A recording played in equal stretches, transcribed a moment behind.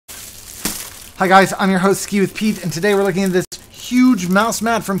Hi guys, I'm your host Ski with Pete, and today we're looking at this huge mouse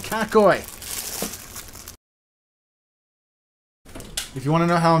mat from Cacoy. If you want to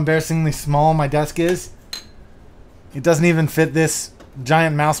know how embarrassingly small my desk is, it doesn't even fit this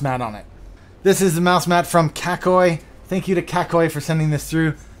giant mouse mat on it. This is the mouse mat from Cacoy. Thank you to Cacoy for sending this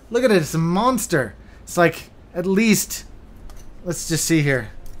through. Look at it, it's a monster. It's like at least, let's just see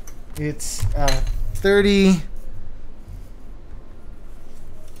here. It's 30...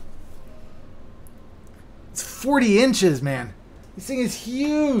 It's 40 inches, man. This thing is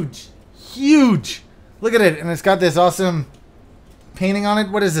huge. Huge. Look at it. And it's got this awesome painting on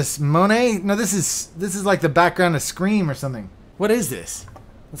it. What is this? Monet? No, this is like the background of Scream or something. What is this?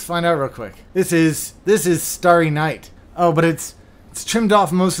 Let's find out real quick. This is Starry Night. Oh, but it's trimmed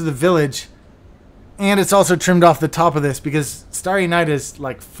off most of the village. And it's also trimmed off the top of this because Starry Night is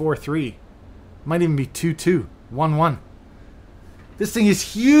like 4-3. Might even be 2-2. 1-1. This thing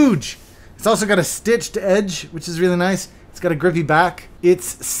is huge. It's also got a stitched edge, which is really nice. It's got a grippy back.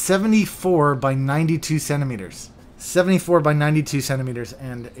 It's 74 by 92 centimeters. 74 by 92 centimeters,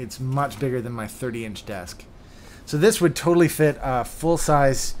 and it's much bigger than my 30-inch desk. So this would totally fit a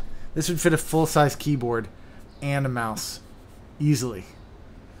full-size... This would fit a full-size keyboard and a mouse easily.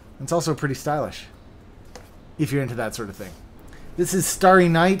 It's also pretty stylish, if you're into that sort of thing. This is Starry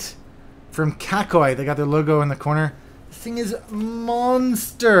Night from Cacoy. They got their logo in the corner. This thing is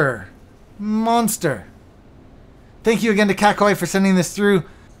monster. Monster. Thank you again to Cacoy for sending this through.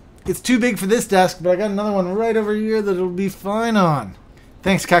 It's too big for this desk, but I got another one right over here that it'll be fine on.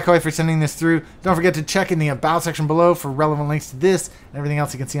 Thanks, Cacoy, for sending this through. Don't forget to check in the About section below for relevant links to this and everything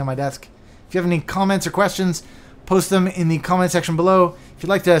else you can see on my desk. If you have any comments or questions, post them in the comment section below. If you'd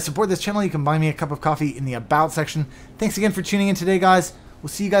like to support this channel, you can buy me a cup of coffee in the About section. Thanks again for tuning in today, guys. We'll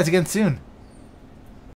see you guys again soon.